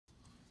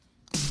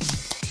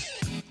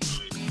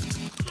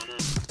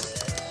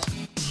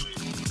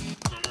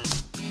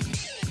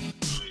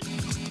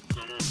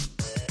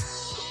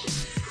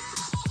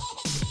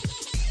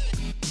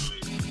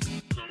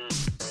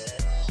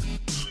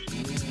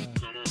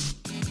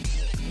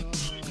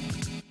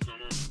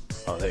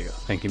Oh, there you go.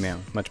 Thank you,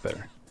 ma'am. Much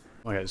better.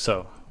 Okay,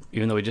 so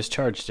even though we just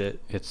charged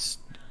it, it's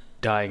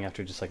dying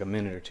after just like a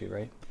minute or two,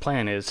 right? The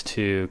plan is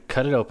to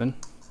cut it open.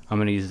 I'm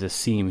going to use this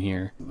seam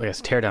here. I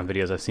guess teardown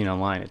videos I've seen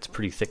online, it's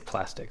pretty thick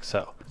plastic,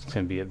 so it's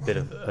going to be a bit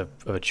of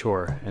a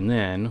chore. And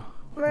then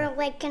we're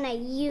like going to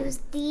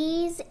use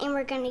these, and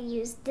we're going to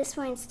use this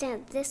one instead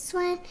of this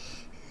one.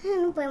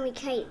 And when we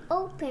cut it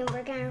open,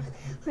 we're going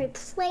to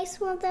replace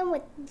one of them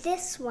with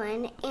this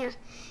one, and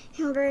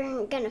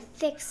we're going to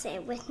fix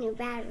it with new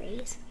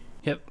batteries.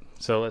 Yep,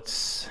 so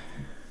let's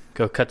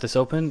go cut this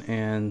open,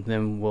 and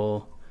then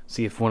we'll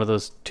see if one of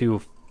those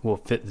two will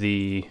fit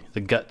the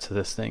guts of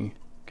this thing,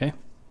 okay?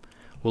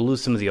 We'll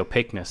lose some of the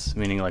opaqueness,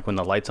 meaning like when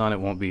the light's on, it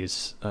won't be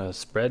as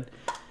spread.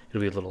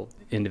 It'll be little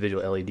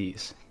individual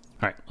LEDs.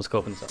 All right, let's go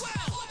open this up.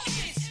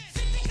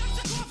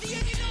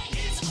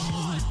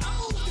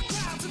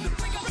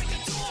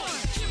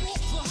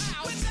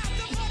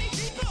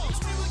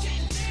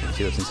 Let's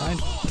see what's inside.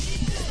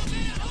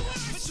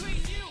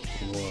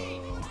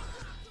 Whoa.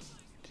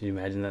 Did you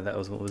imagine that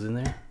was what was in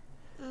there?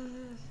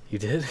 Mm-hmm. You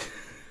did?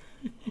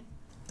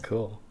 Cool.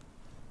 All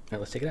right,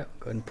 let's take it out.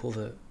 Go ahead and pull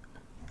the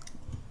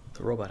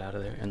robot out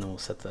of there, and then we'll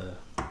set the...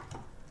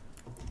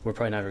 We're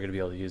probably never going to be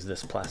able to use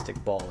this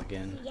plastic ball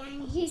again. Yeah,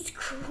 he's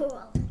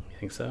cool. You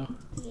think so?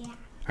 Yeah. All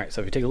right, so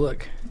if you take a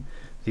look,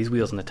 these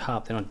wheels on the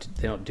top, they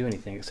don't do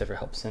anything except for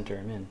help center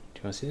them in. Do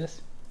you want to see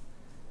this?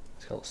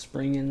 It's got a little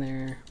spring in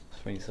there.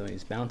 Spring, so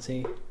it's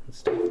bouncy and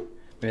stuff.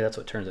 Maybe that's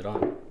what turns it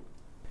on.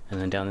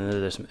 And then down in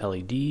there's some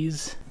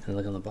LEDs. And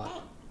look on the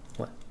bottom.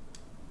 What?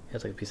 Yeah,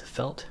 it's like a piece of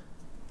felt.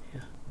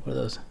 Yeah. What are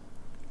those?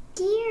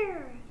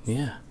 Gears.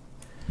 Yeah.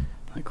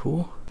 Isn't that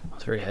cool? Oh,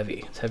 it's very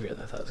heavy. It's heavier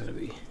than I thought it was going to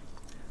be.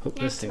 Oh,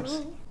 this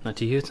thing's not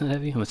to you, it's not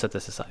heavy. I'm going to set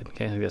this aside,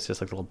 okay? I think that's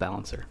just like a little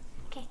balancer.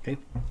 Okay?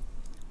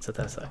 Set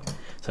that aside.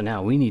 So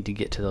now we need to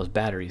get to those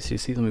batteries. So you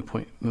see, let me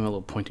point my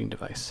little pointing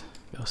device.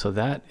 So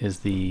that is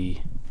the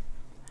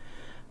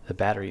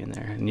battery in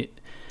there. And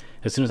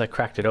as soon as I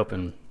cracked it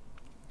open,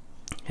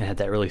 it had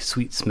that really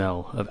sweet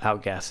smell of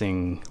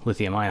outgassing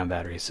lithium-ion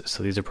batteries.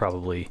 So these are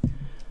probably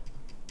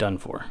done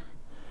for.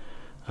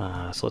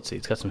 So let's see,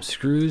 it's got some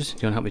screws.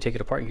 Do you want to help me take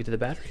it apart and get to the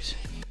batteries?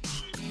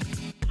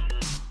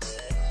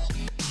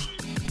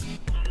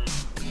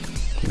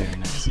 Very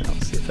nice. Now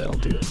let's see if that'll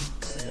do it.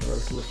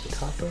 Let's lift the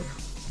top up.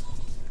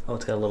 Oh,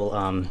 it's got a little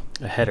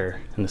a header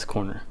in this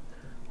corner.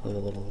 A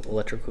little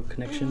electrical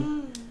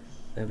connection.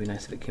 That'd be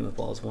nice if it came up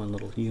all as one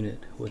little unit,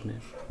 wouldn't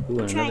it?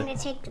 Ooh, I'm trying to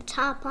take the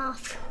top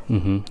off.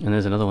 And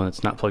there's another one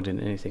that's not plugged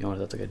into anything. I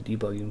wonder if that's like a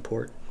debugging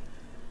port.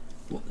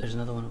 Oh, there's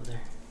another one over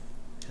there.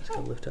 Just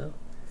gotta lift up.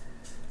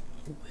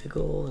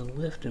 Wiggle and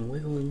lift and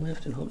wiggle and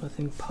lift and hope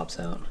nothing pops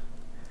out.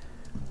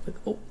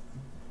 Oh,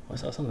 I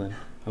saw something.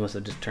 I must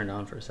have just turned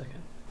on for a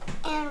second.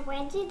 And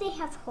why do they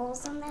have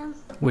holes in them?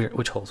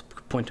 Which holes?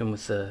 Point them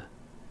with the...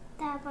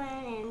 That one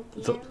and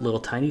the little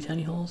tiny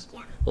holes?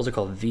 Yeah. Those are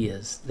called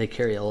vias. They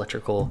carry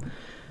electrical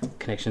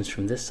connections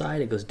from this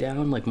side. It goes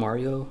down like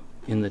Mario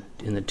in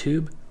the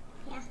tube.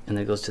 Yeah. And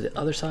then it goes to the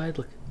other side,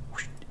 look,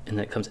 and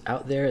then it comes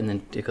out there, and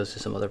then it goes to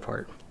some other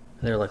part.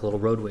 They're like little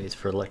roadways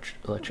for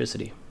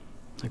electricity.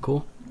 Isn't that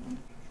cool?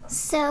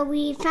 So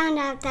we found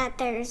out that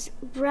there's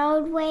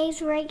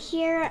roadways right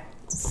here.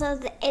 So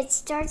it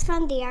starts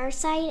from the other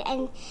side,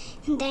 and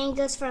then it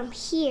goes from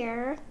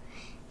here.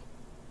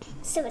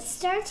 So it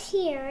starts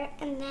here,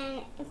 and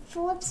then it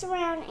flips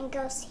around and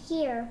goes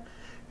here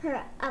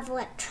of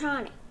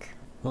electronic.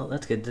 Well,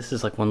 that's good. This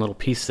is like one little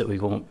piece that we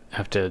won't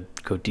have to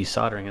go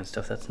desoldering and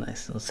stuff. That's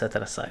nice. Let's set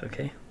that aside,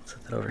 okay? Let's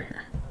set that over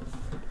here.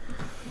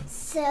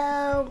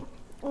 So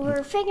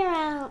we're figuring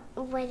out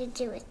what to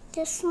do with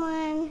this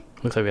one.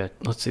 Looks like we got,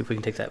 let's see if we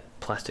can take that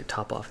plastic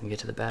top off and get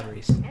to the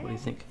batteries. What do you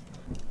think?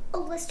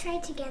 Oh, let's try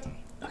it together.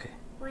 Okay.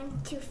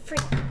 1, 2, 3.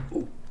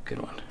 Ooh,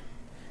 good one.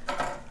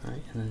 All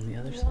right, and then the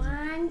other side.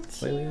 1,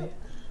 2. Wait.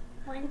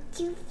 1,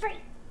 2, 3.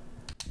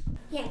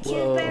 Yeah, 2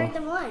 Whoa. is better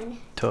than 1.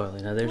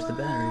 Totally. Now there's the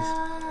batteries.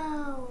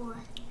 Whoa.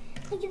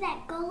 Look at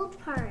that gold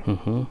part.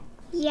 Mm-hmm.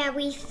 Yeah,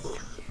 we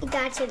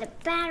got to the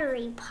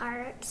battery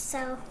part,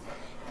 so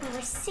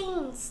we're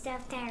seeing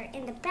stuff that are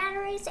in the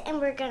batteries, and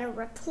we're going to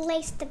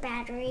replace the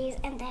batteries,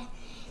 and then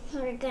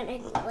we're going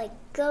to like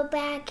go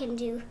back and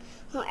do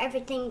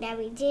everything that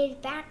we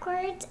did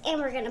backwards, and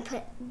we're going to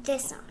put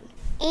this on.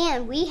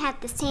 And we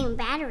have the same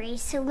battery,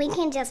 so we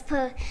can just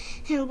put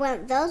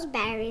one of those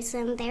batteries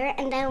in there,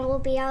 and then we'll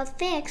be all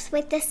fixed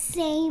with the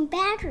same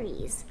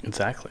batteries.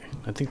 Exactly.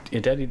 I think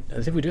Daddy,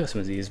 I think we do have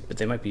some of these, but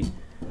they might be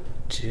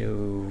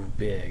too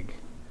big.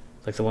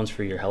 Like the ones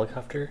for your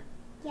helicopter.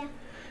 Yeah.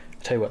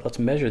 I'll tell you what, let's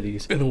measure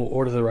these, and then we'll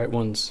order the right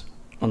ones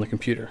on the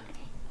computer.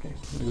 Okay,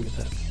 let me look at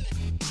that.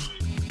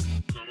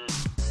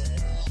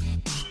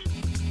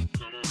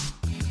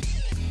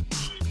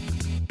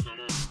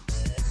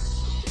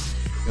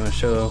 You want to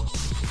show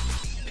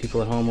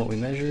people at home what we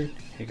measured?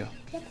 Here you go.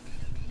 Yep.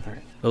 All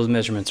right. Those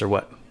measurements are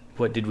what?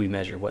 What did we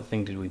measure? What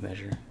thing did we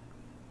measure?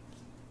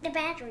 The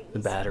batteries. The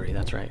battery,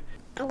 that's right.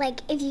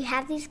 like if you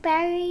have these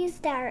batteries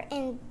that are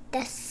in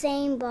the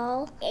same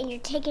bowl and you're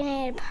taking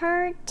it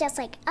apart just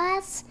like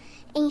us,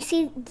 and you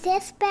see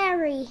this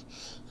battery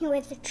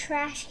with a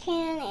trash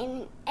can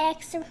and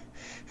X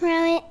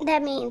around it,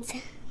 that means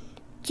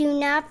do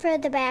not throw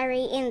the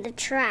battery in the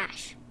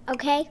trash,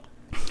 okay?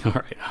 All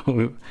right,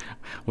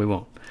 we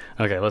won't.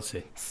 Okay, let's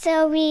see.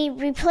 So we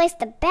replace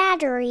the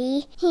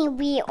battery.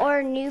 We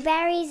order new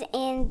batteries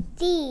in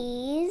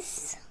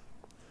these,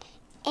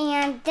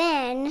 and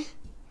then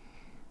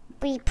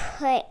we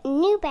put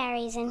new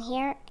batteries in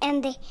here,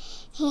 and they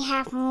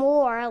have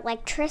more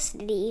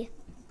electricity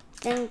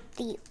than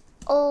the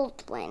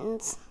old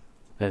ones.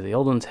 The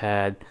old ones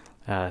had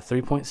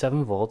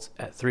 3.7 volts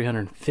at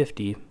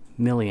 350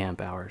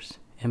 milliamp hours,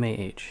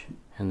 mAh.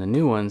 And the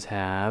new ones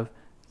have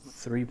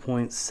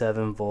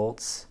 3.7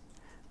 volts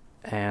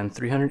and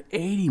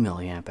 380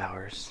 milliamp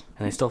hours.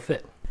 And they still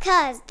fit.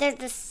 Because they're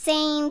the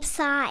same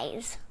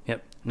size.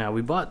 Yep. Now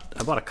I bought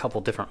a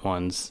couple different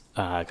ones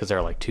because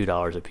they're like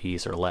 $2 a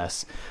piece or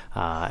less.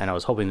 And I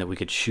was hoping that we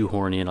could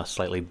shoehorn in a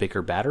slightly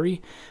bigger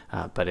battery,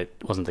 but it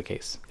wasn't the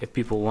case. If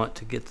people want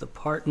to get the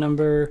part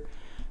number,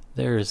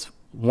 there's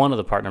one of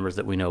the part numbers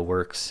that we know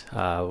works.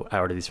 I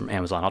ordered these from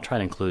Amazon. I'll try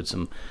to include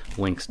some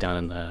links down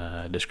in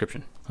the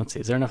description. Let's see,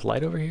 is there enough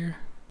light over here?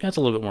 Yeah, it's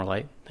a little bit more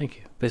light. Thank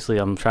you. Basically,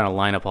 I'm trying to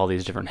line up all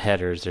these different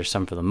headers. There's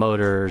some for the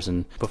motors,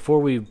 and before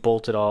we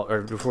bolt it all,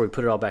 or before we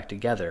put it all back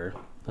together,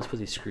 let's put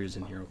these screws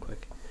in here real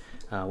quick.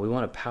 We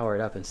want to power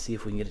it up and see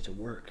if we can get it to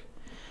work.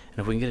 And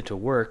if we can get it to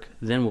work,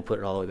 then we'll put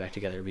it all the way back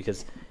together,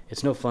 because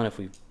it's no fun if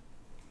we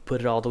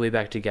put it all the way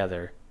back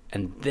together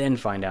and then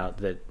find out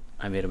that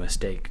I made a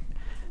mistake.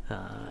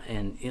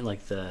 And in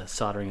like the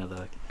soldering of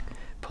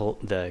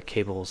the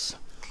cables.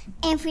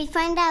 And if we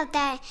find out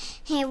that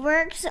it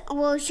works,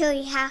 we'll show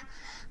you how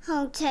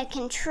to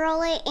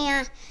control it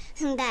and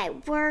that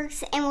it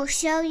works, and we'll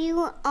show you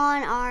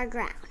on our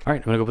ground. All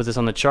right, I'm gonna go put this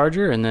on the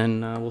charger, and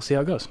then we'll see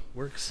how it goes.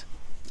 Works.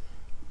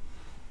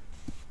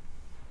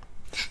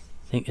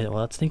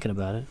 Well, it's thinking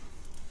about it.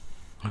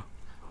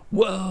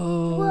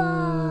 Whoa!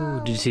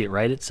 Whoa! Did you see it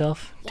right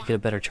itself to get a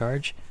better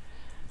charge?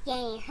 Yeah,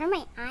 you hurt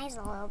my eyes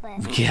a little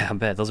bit. Yeah, I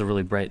bet. Those are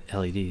really bright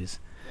LEDs.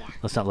 Yeah.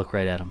 Let's not look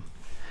right at them.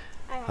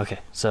 Right. Okay,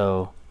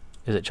 so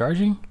is it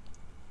charging?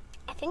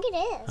 I think it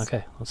is.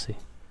 Okay, let's see.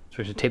 So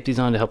we should tape these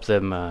on to help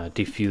them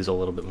diffuse a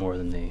little bit more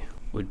than they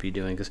would be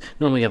doing, because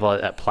normally you have all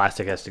that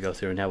plastic has to go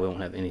through, and now we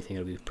won't have anything.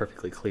 It'll be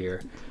perfectly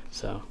clear.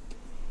 So.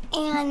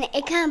 And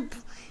it kind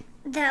of,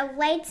 the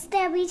lights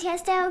that we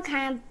test out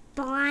kind of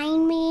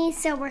blind me,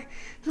 so we're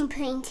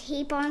putting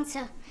tape on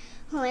so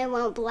it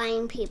won't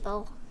blind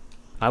people.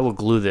 I will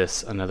glue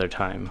this another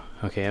time.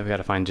 Okay, I've got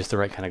to find just the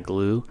right kind of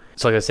glue.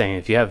 So like I was saying,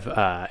 if you have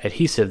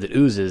adhesive that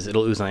oozes,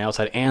 it'll ooze on the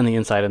outside and the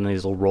inside, and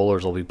these little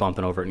rollers will be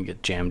bumping over it and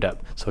get jammed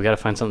up. So we got to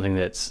find something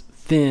that's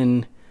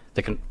thin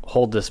that can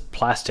hold this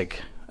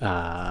plastic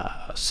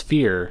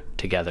sphere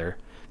together,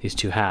 these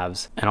two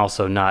halves, and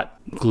also not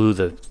glue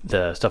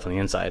the stuff on the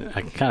inside.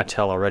 I can kind of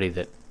tell already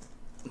that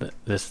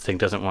this thing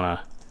doesn't want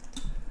to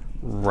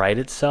right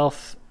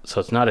itself, so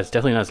it's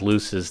definitely not as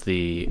loose as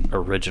the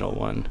original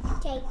one.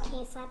 Okay, can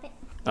you slap it?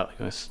 Oh,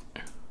 you want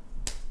to...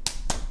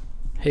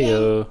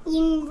 Hey-o.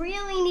 You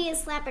really need to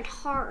slap it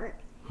hard.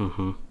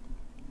 Mm-hmm.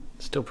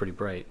 Still pretty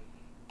bright.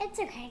 It's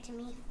okay to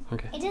me.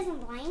 Okay. It doesn't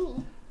blind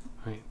me.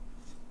 Right.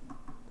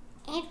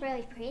 And it's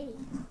really pretty.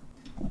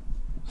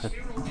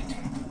 Sphero detected.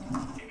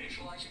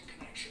 Initializing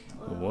connection.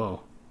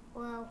 Whoa.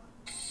 Whoa.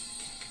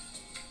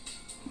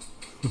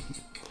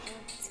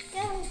 Let's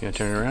go. You gonna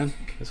turn it around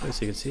this way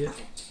so you can see it?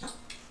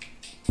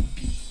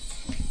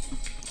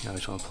 Now we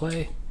just want to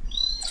play.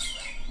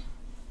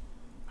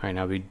 All right,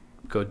 now we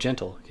go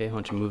gentle. Okay, why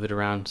don't you move it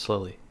around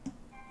slowly?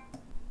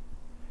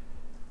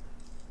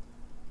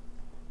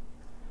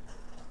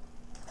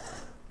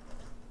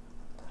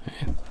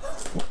 Okay.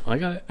 Oh, I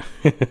got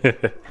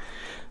it.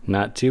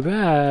 Not too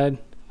bad.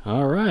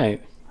 All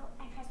right. Oh,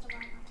 I pressed the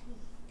wrong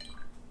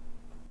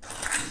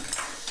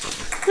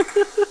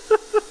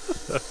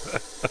button.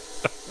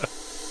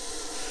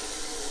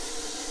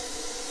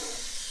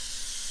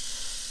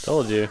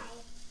 Told you.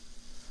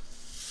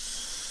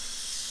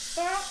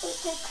 That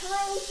is a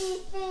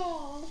crazy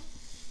thing.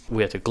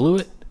 We have to glue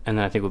it, and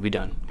then I think we'll be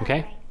done.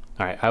 Okay?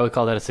 All right, I would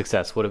call that a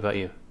success. What about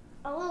you?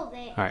 A little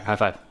bit. All right, high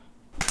five.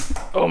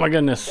 Oh my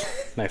goodness.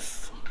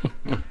 Nice.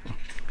 All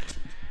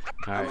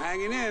right. I'm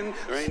hanging in,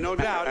 there ain't no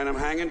doubt, and I'm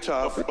hanging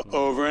tough.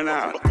 Over and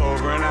out,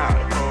 over and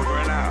out, over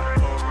and out.